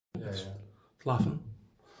Laughing.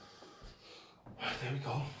 There we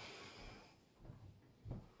go.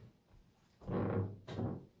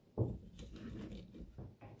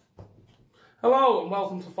 Hello and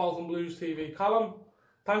welcome to Falcon Blues TV. Callum,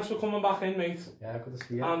 thanks for coming back in, mate. Yeah, good to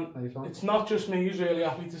see you. And it's not just me who's really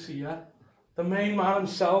happy to see you. The main man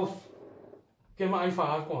himself. Give him a high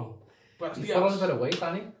five, go on. He's put on a bit of weight,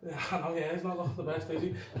 hasn't he? Yeah, I know, yeah, he's not looking the best, is he?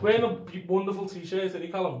 He's wearing a wonderful t-shirt, isn't he,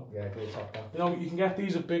 Callum? Yeah, great top that. You know, you can get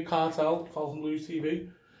these at Big Cartel, Falcon Blues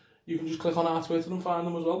TV. You can just click on our Twitter and find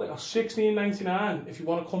them as well. They are $16.99 if you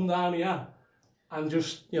want to come down here and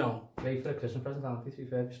just, you know... Great for a Christmas present, aren't they, to be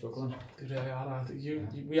fair, if you're struggling. They really are, aren't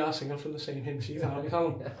they? We are singing from the same hymn sheet, aren't we,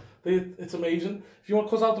 Callum? It's amazing. If you want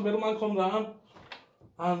to cut out the middleman, come down.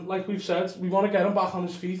 And like we've said, we want to get him back on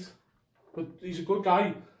his feet. But he's a good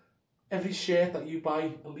guy. Every shirt that you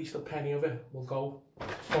buy, at least a penny of it, will go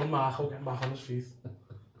fund Marco getting back on his feet.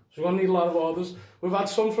 So we're going to need a lot of orders. We've had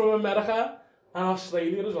some from America and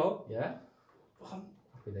Australia as well. Yeah.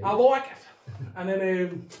 I like it. And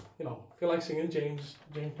then, you know, I feel like singing James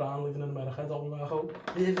Brown, Living in America, don't we, Marco?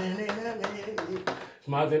 Living in America. It's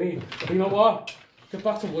mad, isn't he? But you know what? Get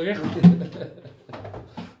back to work.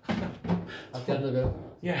 I've got a bit.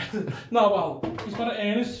 Yeah. No, well, he's got to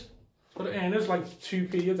earn his like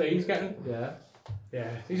 2p a day he's getting. Yeah.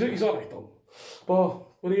 Yeah, he's alright though. But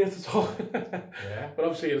we're here to talk. Yeah. We're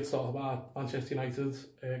obviously here to talk about Manchester United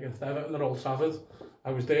against Everton at Old Trafford.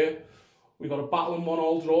 I was there. We got a battling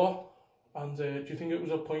 1-1 draw. And do you think it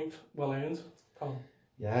was a point well earned, Callum?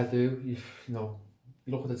 Yeah, I do. You know,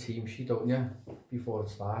 you look at the team sheet, don't you, before it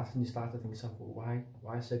starts, and you start to think yourself, well,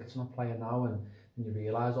 why is Sigurdsson not playing now? And you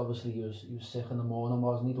realise obviously he was sick in the morning,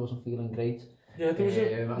 wasn't he? He wasn't feeling great. Yeah, there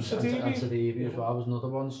was and Sadibi as well was another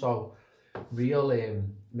one. So real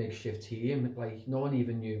makeshift team. Like no one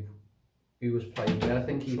even knew who was playing there. I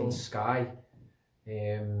think even Sky,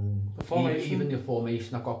 even the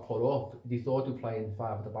formation that got put up, they thought they were playing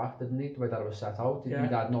 5 at the back, didn't they? The way that it was set out, they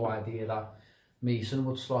had no idea that Mason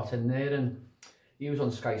would slot in there. And he was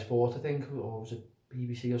on Sky Sport, I think, or was it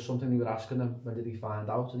BBC or something? They were asking him when did he find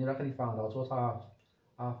out, and you reckon he found out about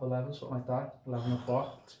half 11, something like that, 11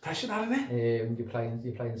 o'clock. It's pressure, that, isn't it? You're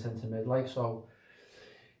playing centre mid, like, so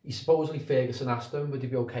he supposedly Ferguson asked him, would he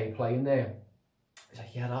be okay playing there? He's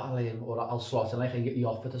like, yeah, I'll slot in, like, he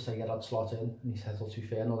offered to say, yeah, I'd slot in, and he said, well, to be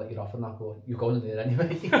fair, no, that you're offering that, but you're going in there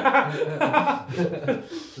anyway.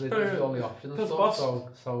 So this was the only option and stuff,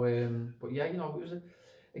 but yeah, you know, it was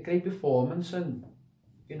a great performance, and,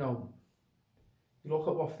 you know, you look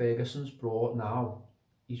at what Ferguson's brought now,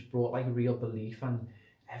 he's brought, like, real belief, and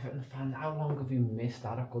Everton fan, how long have you missed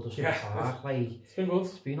that at Goodison Park? Like, it's been good.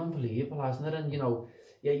 It's been unbelievable, hasn't it? And you know,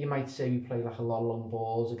 yeah, you might say we played like a lot of long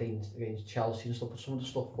balls against Chelsea and stuff, but some of the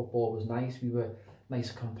stuff football was nice. We were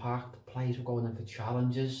nice, compact. Players were going in for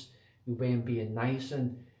challenges. We weren't being nice,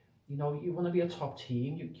 and you know, you want to be a top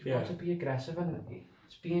team. You want to be aggressive, and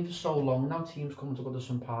it's been for so long now. Teams coming to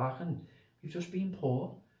Goodison Park, and we've just been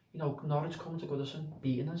poor. You know, Norwich coming to Goodison,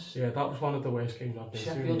 beating us. Yeah, that was one of the worst games I've been to.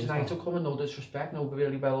 Sheffield United coming, no disrespect, no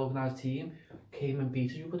really well organised team, came and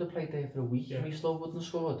beat us. You could have played there for a week and we still wouldn't have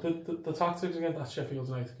scored. The tactics against that Sheffield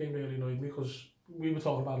United game really annoyed me, because we were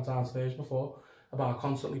talking about it downstairs before, about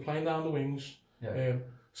constantly playing down the wings. Yeah.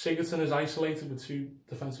 Sigurdsson is isolated with 2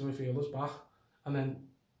 defensive midfielders back, and then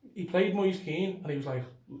he played Moise Keane and he was like,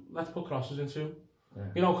 let's put crosses into him. Yeah.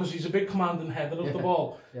 You know, because he's a big commanding header of the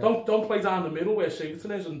ball. Yeah. Don't play down the middle where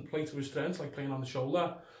Sigurdsson is and play to his strengths, like playing on the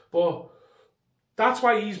shoulder. But that's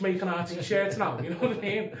why he's making our t-shirts now, you know what I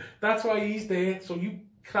mean? That's why he's there, so you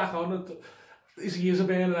crack on. His ears are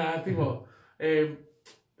burning, aren't they? But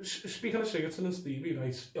speaking of Sigurdsson and Stevie,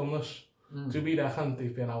 right, illness, do we reckon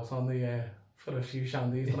they've been out on the for a few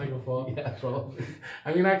shandies the night before? Yeah, probably.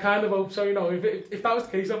 I mean, I kind of hope so, you know, if that was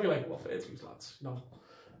the case, I'd be like, well, fair to these lads, you know.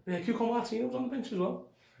 Yeah, Cucumber Martino was on the bench as well.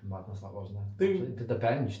 Madness, that wasn't it? The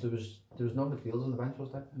bench, there was no midfielders on the bench, was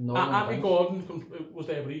there? No. Andy Gordon was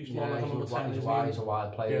there, but he's more like number 10. He's a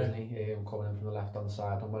wide player, isn't he? Coming in from the left-hand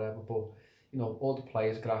side and whatever. But, you know, all the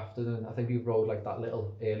players grafted, and I think he rode like that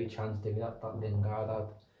little early chance, didn't he? That Lingard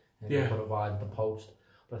had. Put it wide at the post.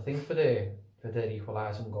 But I think for the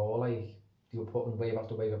equalising goal, like, they were putting wave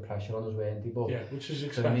after wave of pressure on us, weren't they? But yeah, which is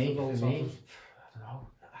expected. For me, I don't know.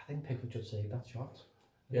 I think Pickford should save that shot.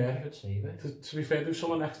 Yeah, to be fair, there was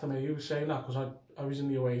someone next to me who was saying that, because I was in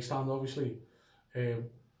the away stand, obviously.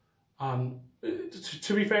 And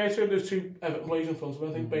to be fair to him, there's 2 Everton players in front of him.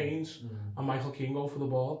 I think Baines and Michael Keane go for the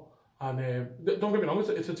ball. And don't get me wrong,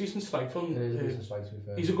 it's a decent strike from him. It is a decent strike, to be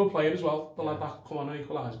fair. He's a good player as well, the lad that come on and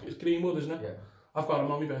equalise. It's Greenwood, isn't it? Yeah. I've got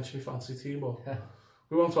him on my bench in my fantasy team, but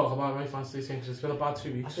We won't talk about my fantasy team because it's been a bad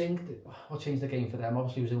 2 weeks. I think what changed the game for them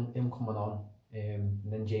obviously was him coming on. And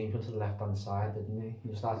then James went to the left-hand side, didn't he?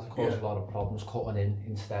 He started to cause a lot of problems cutting in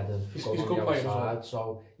instead of going on the outside. Well.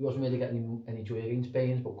 So he wasn't really getting any joy against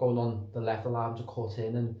Baines, but going on the left allowed him to cut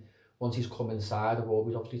in. And once he's come inside, I've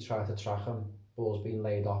always obviously tried to track him. Ball's being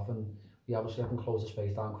laid off, and we obviously haven't closed the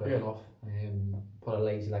space down quick enough. Put a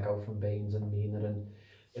lazy leg out from Baines and Mina, and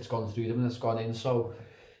it's gone through them and it's gone in. So,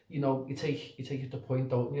 you know, you take the point,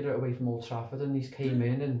 don't you, away from Old Trafford, and he's came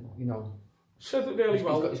in and, you know, said it really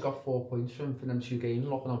well. He's got 4 points from them 2 games.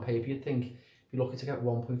 Looking on paper, you'd think you'd be lucky to get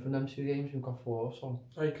 1 point from them 2 games. We've got 4, so.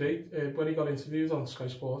 I agree. When he got interviewed on Sky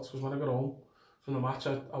Sports, because when I got home from the match,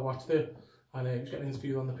 I watched it, and he was getting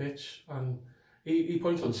interviewed on the pitch, and he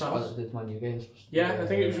pointed out the Man Utd games. Yeah, I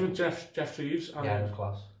think it was with Jeff Treves. And, it was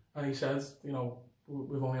class. And he said, you know,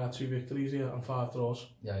 we've only had 2 victories here and 5 draws.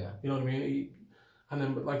 Yeah. You know what I mean? And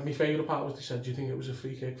then, like, my favourite part was they said, do you think it was a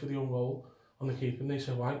free kick for the own goal on the keeper? And they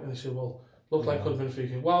said, why? And he said, well, looked like it could have been a free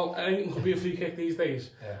kick. Well, anything could be a free kick these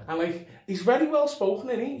days. And, like, he's very well spoken,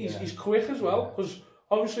 isn't he? He's quick as well, because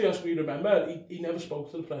obviously, as we remember, he never spoke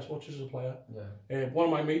to the press much as a player. One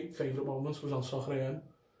of my favourite moments was on Soccer AM,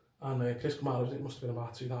 and Chris Kamara, it must have been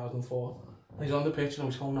about 2004, and he's on the pitch and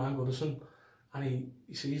he's going around Goodison, and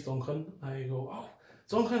he sees Duncan, and he go, oh,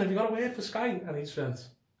 Duncan, have you got a word for Sky? And he just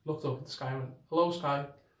looked up at the Sky and went, hello, Sky.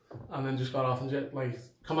 And then just got off and just, like,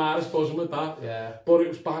 Kamara's buzzing with that. But it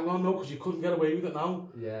was bang on though, because you couldn't get away with it now.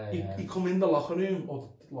 He come in the locker room,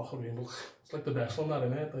 it's like the best one that,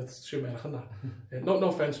 innit? It's too American that. No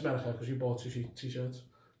offence to America, because you bought 2 t-shirts.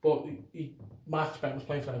 But Marcus Beck was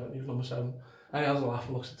playing for Everton, he was number 7. And he has a laugh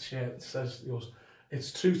and looks at the shirt and says, he goes,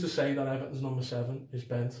 it's true to say that Everton's number 7 is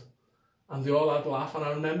bent. And they all had a laugh, and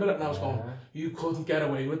I remember it, and I was going, you couldn't get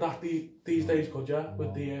away with that these days, could you?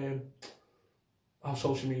 With the how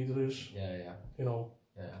social media is. You know,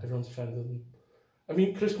 everyone's offended. And, I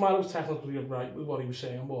mean, Chris Kamara was technically right with what he was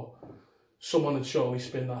saying, but someone had surely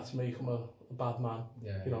spin that to make him a bad man.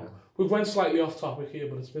 You know, we went slightly off topic here,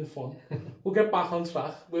 but it's been fun. We'll get back on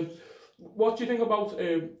track with what do you think about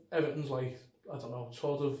Everton's, like, I don't know,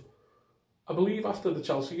 sort of, I believe after the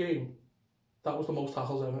Chelsea game, that was the most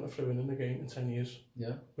tackles Everton threw in the game in 10 years.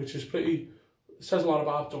 Which is pretty, it says a lot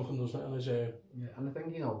about Duncan, doesn't it? And his, and I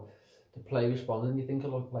think, you know, the play responding, you think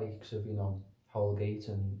of like, so, you know, Holgate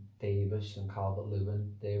and Davis and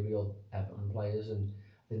Calvert-Lewin, they're real Everton players, and I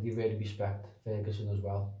think they really respect Ferguson as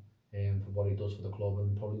well, for what he does for the club,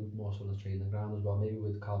 and probably more so on the training ground as well, maybe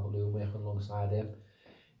with Calvert-Lewin working alongside him.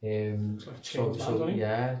 Like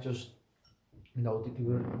just, you know, they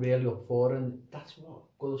were really up for, and that's what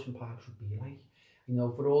Goodison Park should be like. You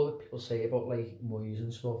know, for all that people say about like Moyes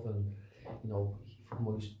and stuff, and you know,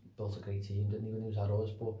 Moyes built a great team, didn't he, when he was at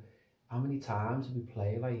us, but how many times did we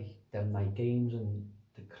play like them night games and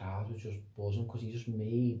the crowd was just buzzing, because he just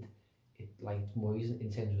made it, like, Moyes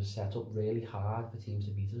in terms of a setup, really hard for teams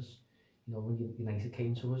to beat us. You know, when United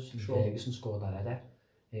came to us, Ferguson scored that header.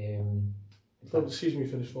 So the season we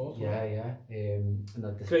finished 4th. And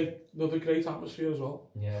another great atmosphere as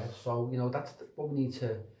well. So, you know, that's what we need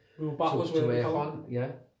to work on.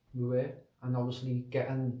 We were. And obviously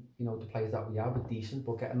getting, you know, the players that we have were decent,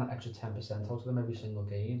 but getting that extra 10% out of them every single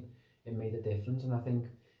game, it made a difference. And I think,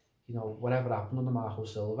 you know, whatever happened under Marco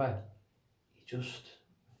Silva, he just,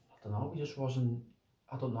 he just wasn't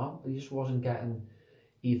getting,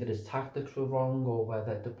 either his tactics were wrong, or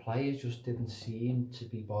whether the players just didn't seem to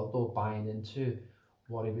be bothered or buying into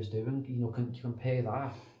what he was doing. You know, you compare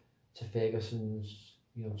that to Ferguson's,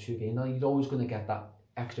 you know, 2 games. Now, you're always going to get that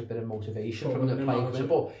extra bit of motivation from the players,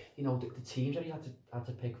 but you know, the teams that he had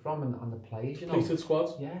to pick from, and the players, you know, completed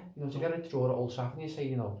squad. You know, to get a draw at Old Trafford, and you say,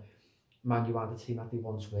 you know, Man Utd are the team that they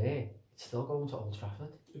once were, it's still going to Old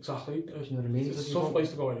Trafford. Exactly. You know what I mean? It's a tough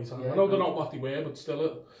place to go anytime. I know they're not what they were, but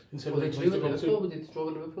still intimidating place to go to. Did they draw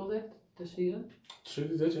with Liverpool this season?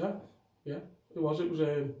 True, they did, yeah. It was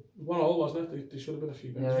 1-1, wasn't it? They should have been a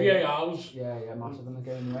few bits. VAR was... Yeah, massive in the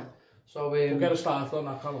game, So, we'll get a start on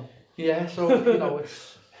that, Callum. So, you know,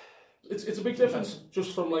 it's a big difference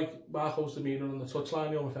just from, like, Marco's demeanour on the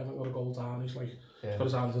touchline. You know, if Everton got a goal down, he's like, he's got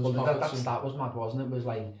his hands in his pockets. That was mad, wasn't it? It was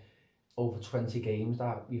like over 20 games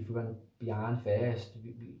that if we went behind first,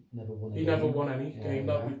 we never won. He never won any game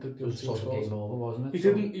that we did. It was sort of game over, wasn't it? He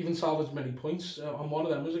didn't even salvage many points, and one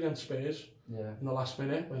of them was against Spurs in the last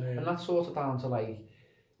minute. And that's sort of down to, like,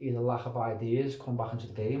 either lack of ideas come back into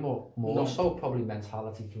the game, or more so probably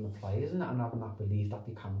mentality from the players, and having that belief that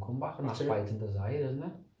they can come back, and that's fighting desire, isn't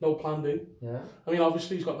it? No plan B. I mean,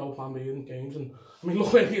 obviously he's got no plan B in games, and I mean,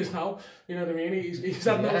 look where he is now. You know what I mean? He's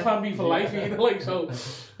had no plan B for life either. Like, so,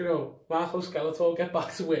 you know, Marco Skeletor, get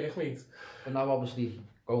back to work, mate. But now obviously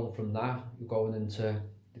going from that, you're going into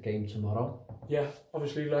the game tomorrow. Yeah,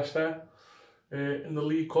 obviously Leicester in the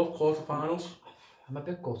League Cup quarter-finals. I'm a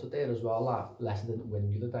bit gutted there as well that Leicester didn't win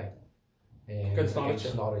the other day against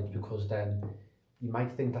Norwich, because then you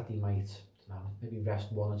might think that they might, maybe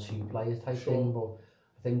rest one or two players type thing, but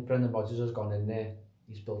I think Brendan Rodgers has gone in there,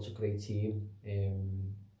 he's built a great team,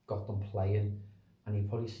 got them playing, and he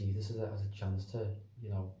probably sees this as a chance to,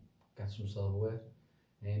 get some silverware.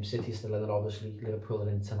 City's still in it, obviously. Liverpool are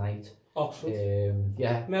in tonight. Oxford.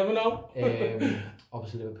 Never know.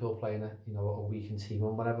 Obviously Liverpool playing a weakened team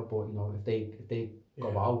or whatever, but if they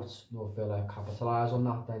go out, Villa capitalise on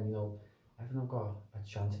that, then Everton have got a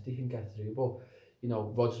chance if they can get through. But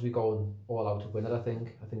Rodgers will be going all out to win it. I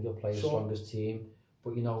think he'll play the strongest team.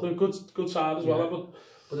 But they're a good side as well.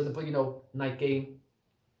 But night game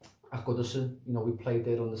at Goodison, we played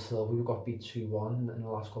there on the Silver. We got beat 2-1 in the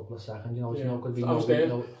last couple of seconds. It's not going to be. I was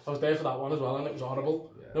there for that one as well, and it was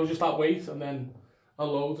horrible. Yeah. Just that wait, and then a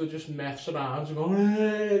load of just meths around and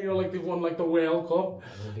going, like they've won like the World Cup,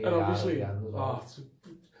 and obviously,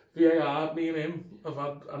 VAR, me and him have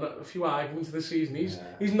had a few arguments this season.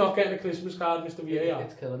 He's not getting a Christmas card, Mr. VAR.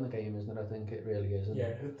 It's killing the game, isn't it? I think it really is.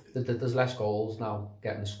 Yeah. There's less goals now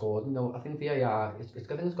getting scored. I think VAR, I think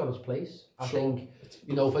it's got its place. I think,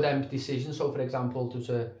 for them decisions. So, for example, there was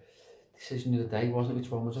a decision the other day, wasn't it?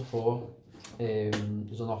 Which one was it for? There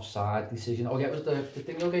was an offside decision. Oh yeah, it was the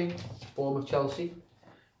Dingle game, Bournemouth Chelsea.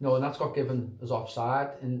 And that's got given as offside,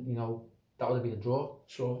 and that would have been a draw.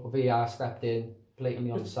 Sure. But VAR stepped in,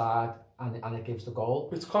 blatantly onside, and it gives the goal.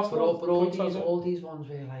 It's cost all these ones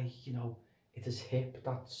where it's his hip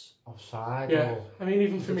that's offside. Yeah, I mean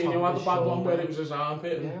even Firmino had the bad one where it was his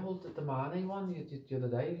armpit. Yeah, well the Mane one the other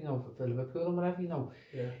day, for Liverpool and whatever,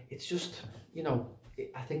 Yeah. It's just,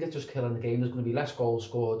 I think it's just killing the game. There's going to be less goals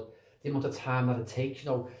scored. The amount of time that it takes,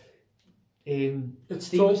 Steve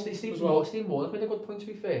Moore made a good point, to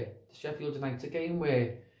be fair. The Sheffield United game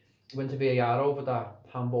where he went to VAR over that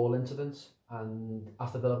handball incident, and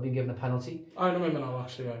after Villa being given a penalty. I remember now,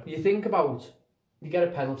 actually. Yeah. You think about, you get a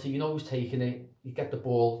penalty, who's taking it, you get the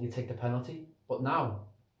ball, you take the penalty. But now,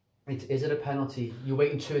 is it a penalty? You're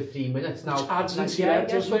waiting 2 or 3 minutes now. Which adds into your head,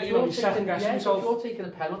 doesn't it? You're second guessing yourself. If you're taking a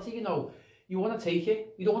penalty, you want to take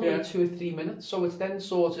it. You don't want to wait 2 or 3 minutes. So it's then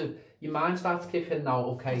sort of, your mind starts kicking now,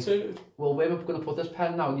 okay, well, where are we going to put this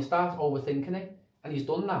pen now? And you start overthinking it. And he's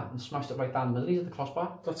done that and smashed it right down the middle. He's at the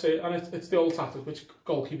crossbar. That's it, and it's the old tactic which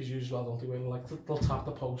goalkeepers use as well, don't they? Where they'll tap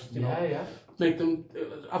the post, make them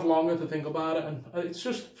have longer to think about it, and it's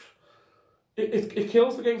just it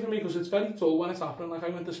kills the game for me because it's very dull when it's happening. Like I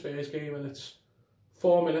went to Spurs game and it's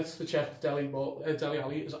 4 minutes to check if Dele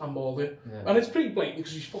Alli is handballed it, and it's pretty blatant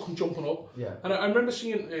because he's fucking jumping up. Yeah. And I remember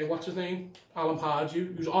seeing what's his name, Alan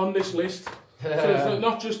Pardew, who's on this list. for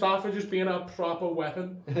not just that, for just being a proper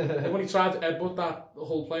weapon. Like when he tried to headbutt that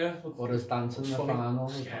whole player. Or his dancing in the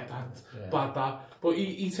final. Bad that. But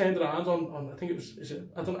he turned around on I think it was,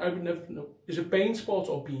 I would never know, is it Bane Sports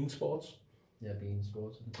or Bean Sports? Yeah, Bean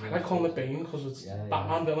Sports. I like calling it Bane because it's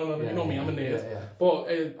Batman villain, and me, I'm a nerd. But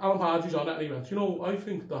Alan Pardew's on it and he went, I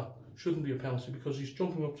think that shouldn't be a penalty because he's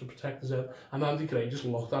jumping up to protect his head. And Andy Gray just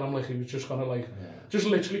looked at him like he was just going to just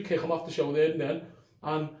literally kick him off the show there and then.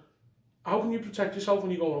 And how can you protect yourself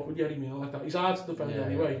when you're going up with Yerry Mina like that? He's hard to defend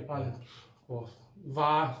anyway. And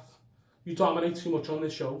VAR, you dominate too much on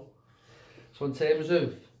this show. So in terms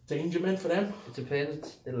of danger men for them, it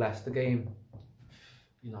depends. The Leicester game,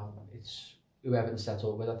 it's who Everton set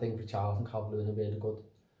up with. I think Richarlison, Calvert-Lewin are really good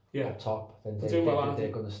up top. Then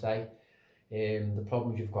they're going to stay. The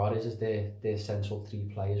problem you've got is their central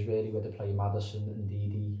three players really, where they play Maddison and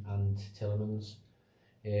Didi and Tielemans.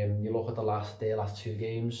 You look at their last two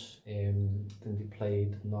games, then they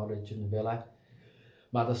played Norwich and Villa.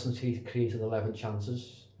 Maddison created 11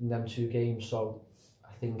 chances in them two games, so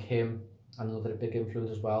I think him and another big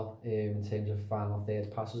influence as well in terms of final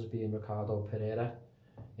third passes being Ricardo Pereira,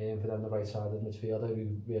 for them the right side of the midfielder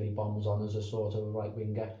who really bombs on as a sort of right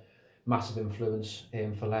winger. Massive influence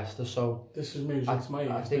for Leicester. So this is music to my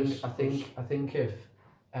ears. I think if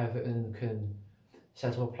Everton can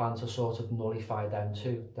set up a plan to sort of nullify them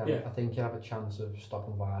too, then I think you have a chance of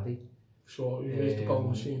stopping Vardy. Sure, he's the goal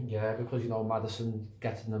machine. Yeah, because Maddison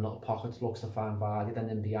gets in the little pockets, looks to find Vardy, then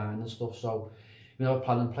in behind and stuff. So we have a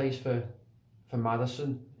plan in place for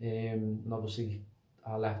Maddison, and obviously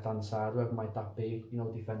our left hand side, whoever might that be,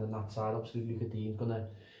 defending that side. Obviously Luca Dean's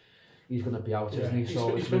he's gonna be out, isn't he?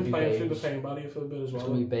 So he's been playing through the pain barrier for a bit as well. It's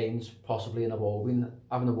going to be Baines, possibly in a Iwobi.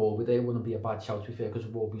 Having a Iwobi there wouldn't be a bad shout, to be fair, because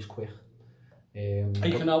Iwobi's quick.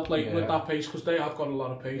 He can help with that pace because they have got a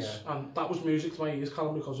lot of pace, and that was music to my ears,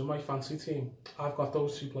 Callum, because in my fancy team I've got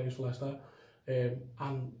those two players for Leicester.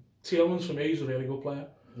 And Tielemans for me is a really good player.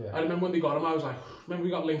 Yeah. I remember when they got him, I was like, remember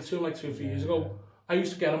we got linked to him like 2 or 3 years ago. I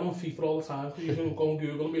used to get him on FIFA all the time because you can go and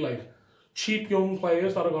Google and be like, cheap young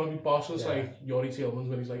players that are going to be bosses like Yuri Tielemans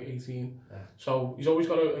when he's like 18. So he's always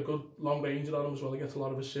got a good long range on him as well. He gets a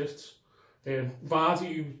lot of assists.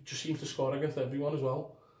 Vardy, who just seems to score against everyone as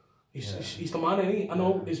well. He's the man, isn't he? I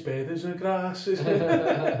know his beard is a grass.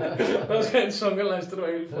 I was getting sung at Leicester,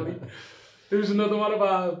 very funny. There was another one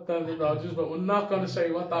about Brendan Rodgers, but we're not going to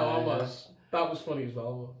say what that one was. That was funny as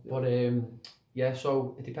well. But yeah,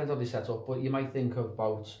 so it depends how they set up. But you might think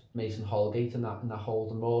about Mason Holgate and that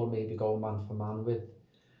holding role, and maybe going man for man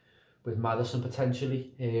with Maddison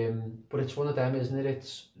potentially. But it's one of them, isn't it?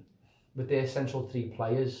 It's with their central 3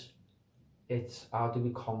 players. It's how do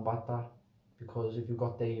we combat that? Because if you've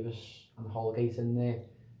got Davis and Holgate in there,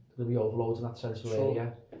 there'll be overloads in that central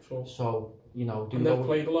area. Sure. So, you know, and they've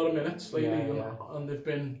played a lot of minutes lately, and they've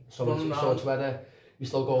been running around. So it's whether you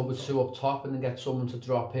still go with 2 up top and then get someone to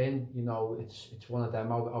drop in. You know, it's one of them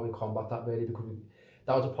how we combat that really, because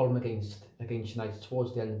that was a problem against United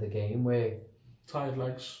towards the end of the game where tired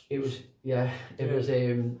legs. It was it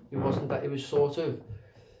wasn't that, it was sort of,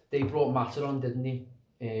 they brought Natter on, didn't they?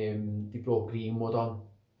 They brought Greenwood on,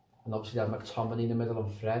 and obviously they had McTominay in the middle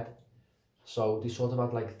and Fred. So they sort of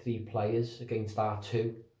had like 3 players against our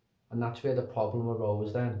 2, and that's where the problem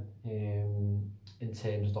arose then. In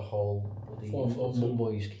terms of the whole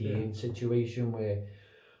Moise Keane situation, where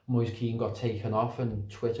Moise Keane got taken off and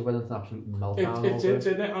Twitter went into an absolute meltdown. It did,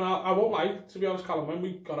 didn't it? And I won't lie, to be honest, Callum, when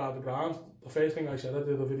we got out of the ground, the first thing I said, I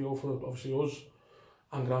did a video for obviously us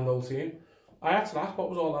and grand old team. I had to ask what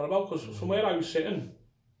was all that about, because from where I was sitting,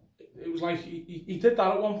 it was like he did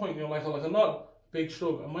that at one point, you know, like a not big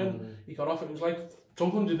shrug, and when he got off, it was like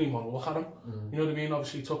Duncan didn't even want to look at him. You know what I mean?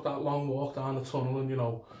 Obviously, he took that long walk down the tunnel, and you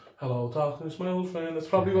know, hello, darkness, my old friend. That's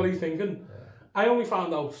probably what he's thinking. I only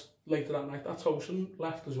found out later that night that Tosin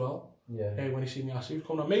left as well. When he seen me ask, he was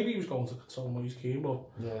coming on. Maybe he was going to console Moise Keane,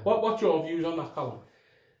 but what's your views on that, Callum?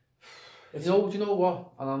 Do you know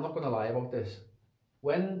what? And I'm not going to lie about this.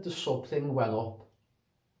 When the sub thing went up,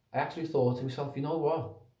 I actually thought to myself, you know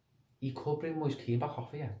what? He could bring Moise Keane back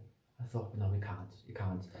off here. I thought, no, you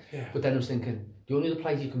can't. But then I was thinking, the only other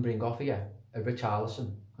players you can bring off here are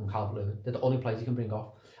Richarlison and Calvert-Lewin. They're the only players you can bring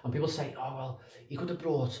off. And people say, oh, well, he could have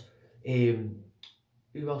brought, who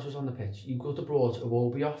else was on the pitch? You could have brought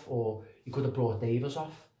Iwobi off, or you could have brought Davis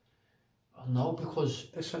off. Oh, no, because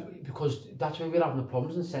that's where we're having the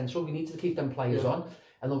problems in central. We need to keep them players on.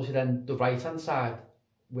 And obviously then the right-hand side,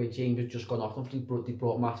 where James had just gone off, and they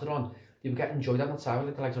brought Natter on, they were getting enjoyed on that side,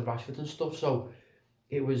 like the likes of Rashford and stuff. So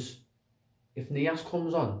it was, if Nias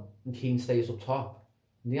comes on and Keane stays up top,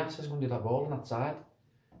 Nias is going to do that role on that side.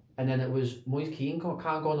 And then it was Moise Keane can't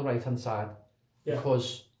go on the right-hand side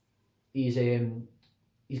because he's getting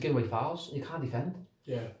away fouls and he can't defend.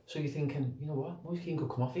 So you're thinking, you know what, Moise Keane could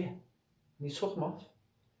come off here. And he took him off.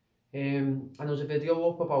 And there was a video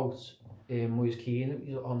up about Moise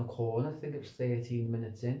Keane on the corner, I think it was 13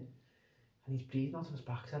 minutes in. And he's breathing out of his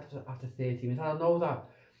backside after 30 minutes. And I know that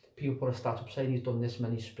people put a stat up saying he's done this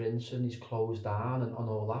many sprints and he's closed down and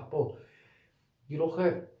all that, but you look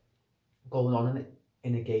at going on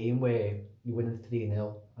in a game where you're winning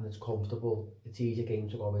 3-0 and it's comfortable, it's easy game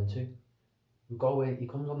to go into. We go in, he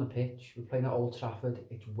comes on the pitch, we're playing at Old Trafford,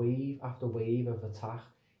 it's wave after wave of attack,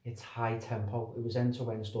 it's high tempo, it was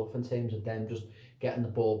end-to-end stuff in terms of them just getting the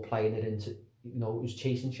ball, playing it into, you know, it was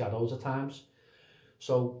chasing shadows at times.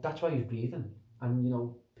 So that's why he's breathing. And, you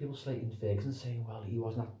know, people slating Ferguson saying, well, he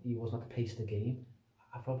wasn't at the pace of the game.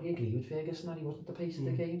 I probably agree with Ferguson that he wasn't at the pace of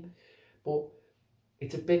the game. But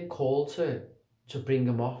it's a big call to bring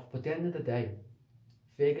him off. But at the end of the day,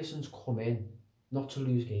 Ferguson's come in not to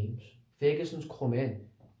lose games. Ferguson's come in.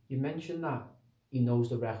 You mentioned that he knows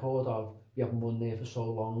the record of we haven't won there for so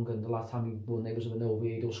long, and the last time we won there was when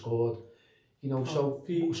Oviedo scored. You know, so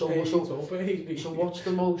what's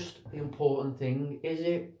the most important thing? Is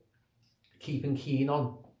it keeping Keane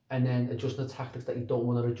on and then adjusting the tactics that you don't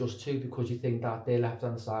want to adjust to because you think that their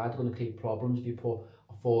left-hand side are going to create problems if you put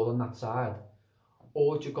a forward on that side?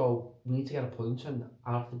 Or do you go, we need to get a point, and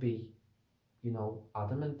I have to be, you know,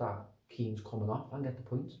 adamant that Keane's coming off and get the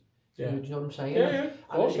point? Do you know what I'm saying?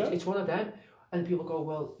 It's one of them. And people go,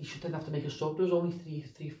 well, you shouldn't have to make a sub. There's only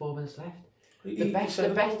 4 minutes left.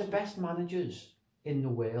 The best managers in the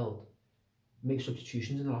world make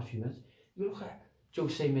substitutions in the last few minutes. You look at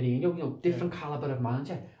Jose Mourinho, you know, different calibre of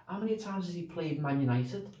manager. How many times has he played Man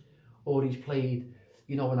United? Or he's played,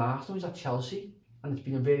 you know, in Arsenal, he's at Chelsea, and it's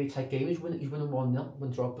been a really tight game. He's winning 1-0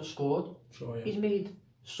 when Drogba scored. He's made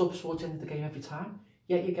subs towards the end of the game every time.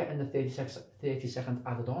 Yet you're getting the 30 seconds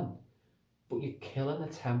added on. but you're killing the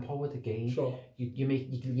tempo of the game. Sure.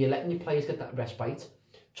 You're letting your players get that respite.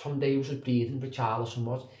 Tom Davies was breathing, Richarlison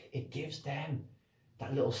was. It gives them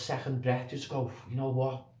that little second breath just to go, you know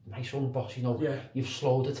what, nice one, boss, you know, you've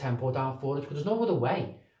slowed the tempo down for us, because there's no other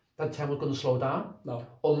way that tempo's going to slow down. No.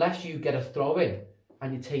 Unless you get a throw in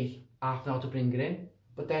and you take half an hour to bring it in.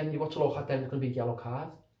 But then you've got to look at, then it's going to be a yellow card.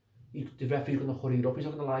 The referee's going to hurry it up, he's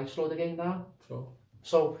not going to lie, slow the game down. Sure.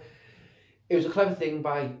 So it was a clever thing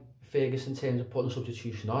by Ferguson in terms of putting a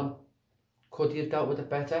substitution on. Could he have dealt with it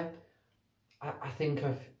better? I think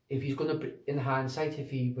if he's going to, in hindsight,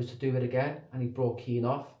 if he was to do it again and he brought Keane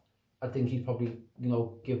off, I think he'd probably, you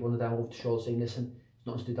know, give one of them over the shoulder saying, listen, it's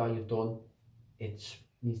nothing to do that you've done, it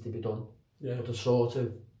needs to be done. Yeah. But the sort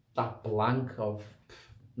of, that blank of,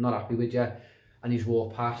 not happy with you, and he's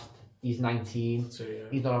walked past, he's 19,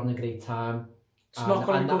 he's not having a great time. It's not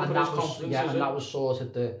going to be good for his confidence, and that was sort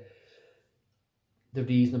of the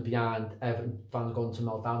reason behind Everton fans going to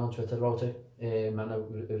melt down on Twitter about it. And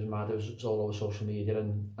it was mad, it was all over social media,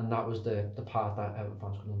 and that was the part that Everton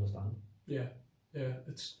fans couldn't understand. Yeah,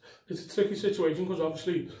 it's a tricky situation, because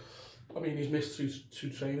obviously, I mean, he's missed two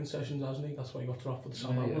training sessions, hasn't he? That's why he got dropped for the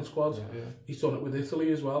Southampton squad. Yeah. He's done it with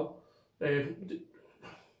Italy as well.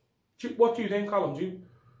 What do you think, Callum?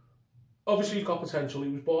 Obviously he's got potential,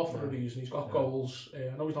 he was bought for a reason, he's got goals.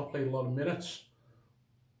 I know he's not played a lot of minutes,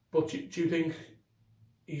 but do you think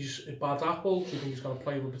he's a bad apple? Do you think he's got to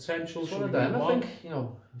play with potential? I think, you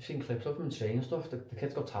know, you've seen clips of him and training stuff. The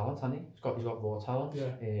kid's got talent, hasn't he? He's got raw talent.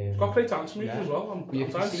 Yeah. He's got great talent as well. But you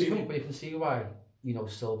can see why, you know,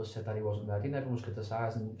 Silva said that he wasn't ready, and everyone was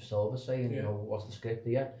criticising Silva, saying, you know, what's the script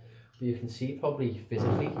here? But you can see probably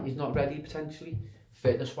physically he's not ready, potentially.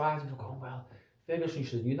 Fitness-wise, you're going, well, Ferguson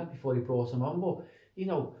should have known that before he brought him on. But, you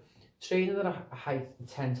know, training at a high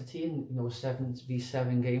intensity in, you know, a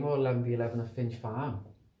 7v7 game or 11v11 at Finch Farm,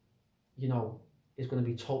 you know, is going to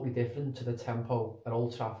be totally different to the tempo at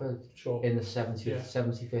Old Trafford in the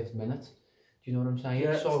 75th minute. Do you know what I'm saying?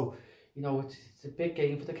 Yeah. So, you know, it's a big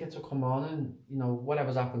game for the kids to come on, and, you know,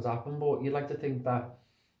 whatever's happened. But you'd like to think that,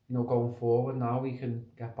 you know, going forward now we can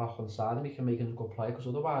get back on side and we can make him a good player, because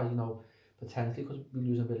otherwise, you know, potentially because we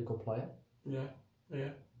lose a really good player. Yeah.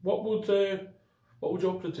 What would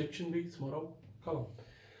your prediction be tomorrow, Callum?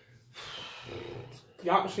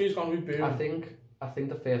 The atmosphere is going to be booming. I think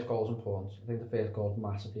the first goal is important. I think the first goal is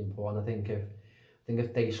massively important. I think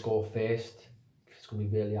if they score first, it's going to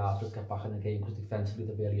be really hard for us to get back in the game, because defensively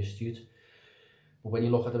they're really astute. But when you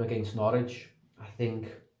look at them against Norwich, I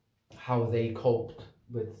think how they coped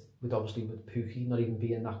with obviously with Pukki not even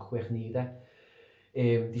being that quick neither.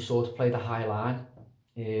 They sort of played a high line,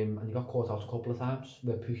 and he got caught out a couple of times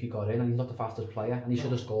where Pukki got in, and he's not the fastest player, and he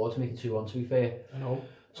should have scored to make it 2-1, to be fair. I know.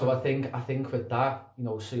 So I think with that, you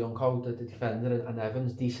know, Soyuncu, the defender, and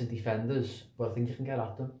Evans, decent defenders, but I think you can get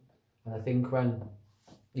at them. And I think when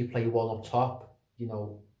you play one up top, you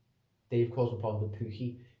know, they've caused a problem with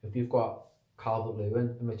Pukki. If you've got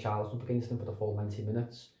Calvert-Lewin and Richarlison up against them for the full 90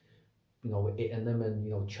 minutes, you know, hitting them and,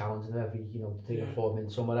 you know, challenging them every, you know, 3 or 4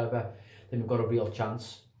 minutes or whatever, then we've got a real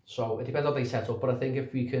chance. So it depends how they set up, but I think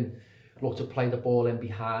if we can look to play the ball in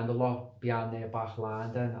behind a lot, behind their back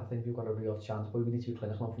line, then I think we've got a real chance, but we need to be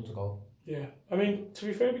clinical in front of goal. Yeah, I mean, to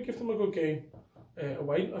be fair, we gave them a good game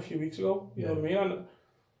away a few weeks ago, you know what I mean, and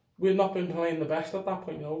we've not been playing the best at that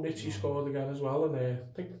point, you know. Richie scored again as well, and I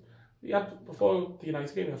think he had, before the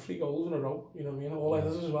United game, he had 3 goals in a row, you know what I mean, all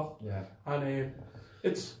headers as well. Yeah. And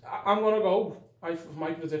I'm going to go, for my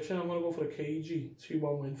prediction, I'm going to go for a cagey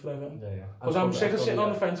 2-1 win for Everton. Yeah. Because I'm sick of sitting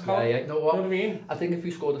on the fence, Callum. Yeah. You know what I mean? I think if we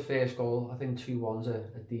score the first goal, I think 2-1's a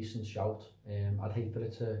decent shout. I'd hate for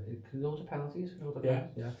it to go to penalties. Yeah.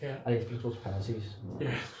 I'd hate for it to go to penalties.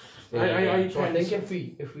 Yeah. So I think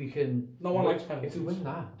if we can... No one likes penalties. If we win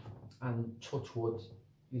that, and touch wood,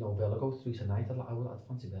 you know, Villa go 3 tonight, I'd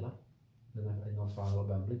fancy Villa. Then in the final at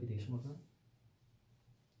Wembley, be decent, wouldn't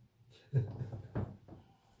it?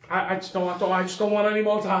 I just don't want any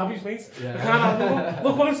more derbies, mate. Yeah. I can't have them.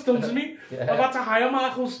 Look what it's done to me. Yeah. I've had to hire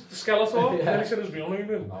Marcus Skeletor, and then he said his real name.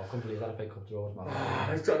 No, I couldn't believe that. I picked up draws, man.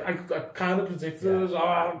 I kind of predicted it as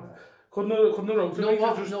well. Couldn't have wrote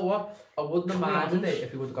it. You know what? I wouldn't have minded it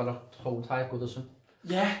if he would have got a home tie at Goodison.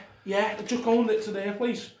 Yeah, just going to their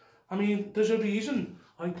place. I mean, there's a reason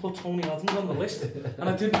I put Tony Adams on the list, and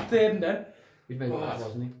I did it there and then. He'd made that,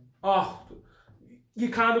 wasn't he? Oh, you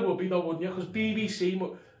kind of would be though, wouldn't you? Because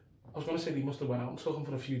BBC... I was going to say they must have went out and took him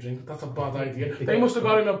for a few drinks. That's a bad idea. They must have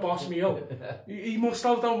got him a boss meal. He must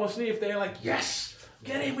have done, mustn't he? If they're like, yes,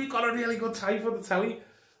 get in, we've got a really good tie for the telly.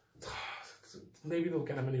 Maybe they'll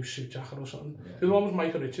get him a new suit jacket or something. Yeah. The one was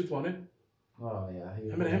Michael Richards, wasn't it? Oh yeah, he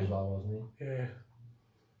was as well, wasn't he? Yeah.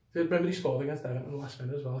 Remember he scored against Everton in the last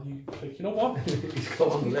minute as well. You think, you know what? He's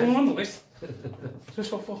come on the list. Just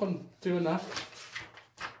for fucking doing that.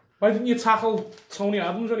 Why didn't you tackle Tony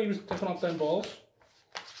Adams when he was picking up them balls?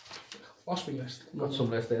 Lost me list. Got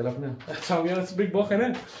some list there, haven't you? I tell you, it's a big book,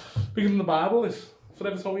 isn't it? Bigger than the Bible is.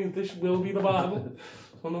 Forever told me this will be the Bible.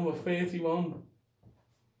 So number 31.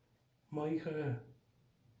 Mike,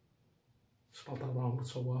 spelled that wrong, but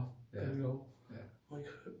so what? Yeah. There we go. Yeah. Mike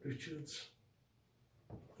Richards.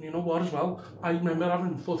 And you know what as well? I remember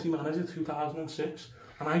having Footy Manager 2006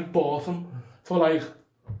 and I bought him for like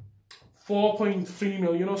 4.3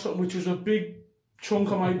 million or something, which was a big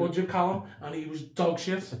chunk of my budget, Callum, and he was dog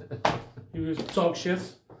shit. He was dog shit.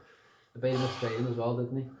 The Bain was playing as well,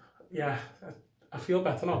 didn't he? Yeah, I feel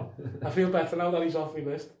better now. I feel better now that he's off my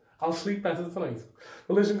list. I'll sleep better tonight.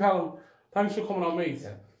 But listen, Callum, thanks for coming on, mate.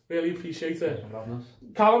 Yeah. Really appreciate it.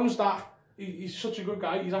 Callum's that. He's such a good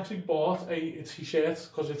guy. He's actually bought a t-shirt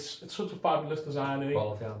because it's such a fabulous design.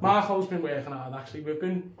 Marco's been working hard, actually. We've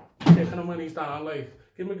been kicking him when he's down, like,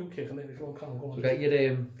 give him a good kick and then if you want, Callum, go on. So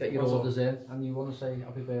get your orders in, and you want to say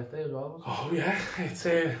happy birthday as well? Oh yeah, it's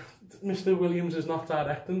Mr. Williams is not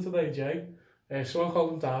directing today, Jay. Someone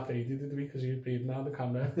called him Darth Vader, did we? Because he was breathing down the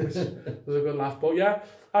camera, which was a good laugh. But yeah,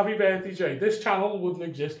 happy birthday, Jay. This channel wouldn't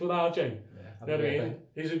exist without Jay. Yeah, you know what I mean?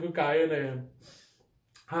 He's a good guy, and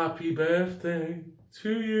happy birthday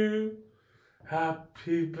to you.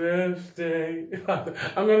 Happy birthday.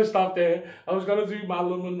 I'm going to stop there. I was going to do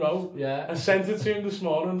Marilyn Monroe. Yeah. I sent it to him this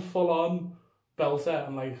morning, full on belter,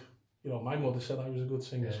 and like, you know, my mother said I was a good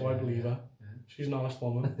singer, so I believe her. Yeah. She's an honest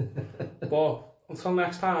woman. But until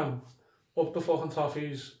next time, up the fucking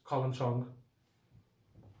toffees, Colin Chong.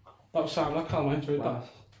 That was Sam, that Callum, I enjoyed that.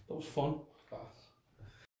 That was fun.